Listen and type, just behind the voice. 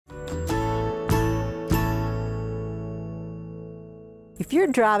If you're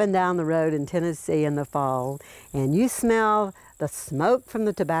driving down the road in Tennessee in the fall and you smell the smoke from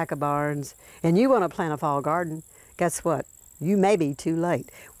the tobacco barns and you want to plant a fall garden, guess what? You may be too late.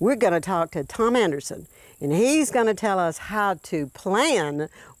 We're going to talk to Tom Anderson, and he's going to tell us how to plan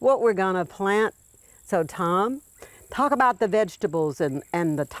what we're going to plant. So Tom, talk about the vegetables and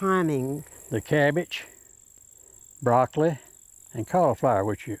the timing. The cabbage, broccoli, and cauliflower,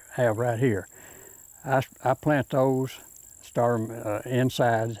 which you have right here. I plant those, start them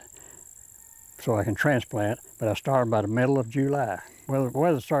inside so I can transplant, but I start them by the middle of July. Well, the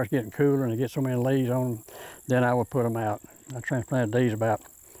weather starts getting cooler and I get so many leaves on them, then I will put them out. I transplanted these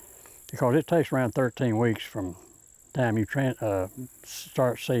because it takes around 13 weeks from the time you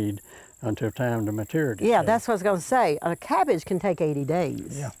start seed until time to maturity. Yeah, that's what I was going to say. A cabbage can take 80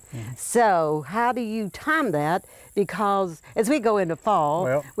 days. Yeah. Mm-hmm. So how do you time that? Because as we go into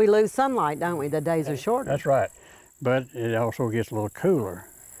fall, we lose sunlight, don't we? The days are shorter. That's right. But it also gets a little cooler.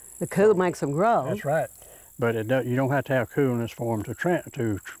 The cool makes them grow. That's right. But you don't have to have coolness for them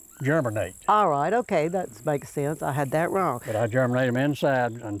to germinate. All right, okay, that makes sense. I had that wrong. But I germinate them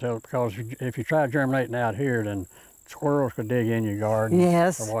inside because if you try germinating out here, then squirrels could dig in your garden.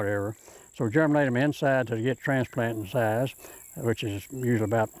 Yes. Or whatever. So germinate them inside to get transplanting size, which is usually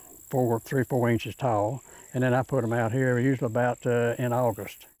about 3-4 inches tall. And then I put them out here usually about in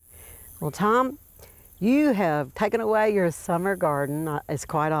August. Well, Tom, you have taken away your summer garden. It's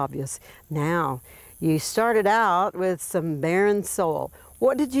quite obvious. Now, you started out with some barren soil.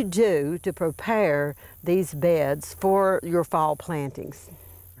 What did you do to prepare these beds for your fall plantings?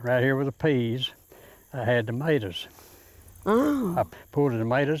 Right here with the peas, I had tomatoes. Oh. I pulled the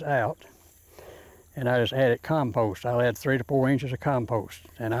tomatoes out and I just added compost. I'll add 3 to 4 inches of compost.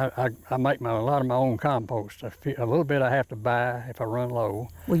 And I make a lot of my own compost. A little bit I have to buy if I run low.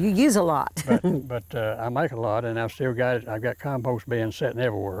 Well, you use a lot. but I make a lot, and I've still got it. I've got compost bins sitting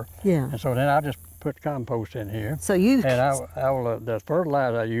everywhere. Yeah. And so then I just put compost in here. So you... And I will, the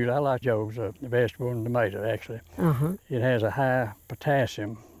fertilizer I use, I like Joe's, vegetable and tomato, actually. Uh-huh. It has a high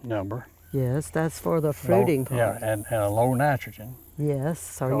potassium number. Yes, that's for the fruiting part. Yeah, and a low nitrogen. Yes,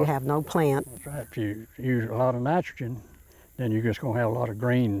 so you have no plant. That's right. If you use a lot of nitrogen, then you're just going to have a lot of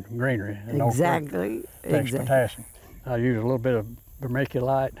greenery. And Exactly. No potassium. I use a little bit of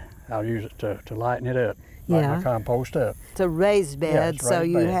vermiculite. I'll use it to lighten it up, lighten my compost up. It's a raised bed, so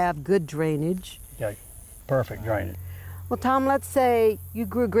you have good drainage. Yeah, perfect drainage. Well, Tom, let's say you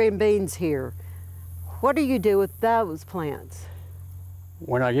grew green beans here. What do you do with those plants?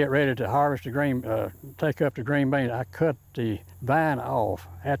 When I get ready to harvest take up the green beans, I cut the vine off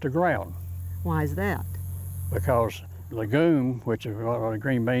at the ground. Why is that? Because legume, which is what a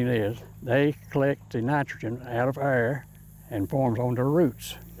green bean is, they collect the nitrogen out of air and forms on the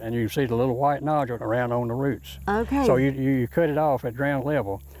roots. And you see the little white nodule around on the roots. Okay. So you cut it off at ground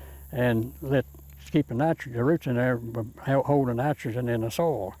level and keep the roots in there, hold the nitrogen in the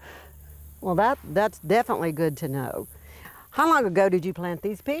soil. Well, that's definitely good to know. How long ago did you plant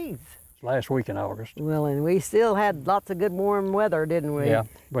these peas? Last week in August. Well, and we still had lots of good warm weather, didn't we? Yeah,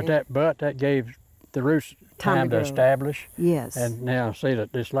 but that gave the roots time to establish. Yes. And now see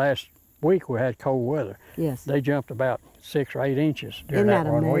that this last week we had cold weather. Yes. They jumped about 6 or 8 inches during that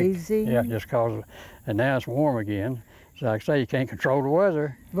 1 week. Isn't that amazing? Yeah, just cause, and now it's warm again. So like I say, you can't control the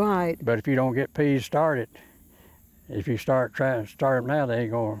weather. Right. But if you don't get peas started, if you start them now, they're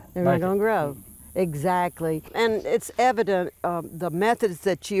not gonna grow. Exactly. And it's evident the methods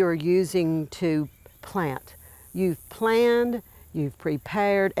that you are using to plant. You've planned, you've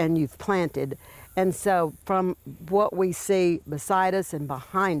prepared, and you've planted. And so from what we see beside us and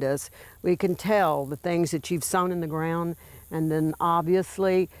behind us, we can tell the things that you've sown in the ground. And then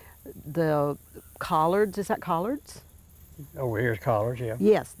obviously the collards, is that collards? Over here's collards, yeah.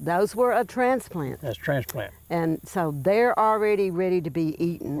 Yes, those were a transplant. That's transplant. And so they're already ready to be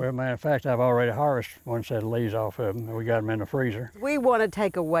eaten. Well, matter of fact, I've already harvested one set of leaves off of them, and we got them in the freezer. We want to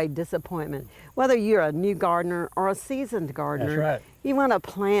take away disappointment. Whether you're a new gardener or a seasoned gardener, that's right. You want to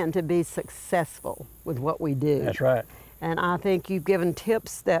plan to be successful with what we do. That's right. And I think you've given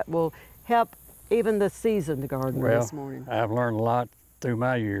tips that will help even the seasoned gardener this morning. I've learned a lot through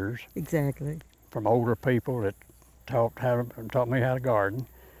my years. Exactly. From older people that taught me how to garden,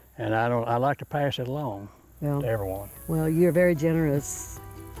 and I like to pass it along to everyone. Well, you're very generous,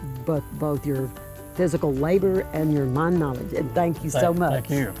 both your physical labor and your mind knowledge, and thank you so much. Thank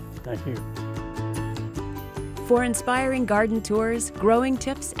you. Thank you. For inspiring garden tours, growing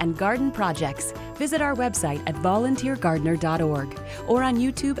tips, and garden projects, visit our website at volunteergardener.org or on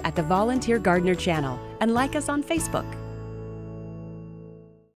YouTube at the Volunteer Gardener channel, and like us on Facebook.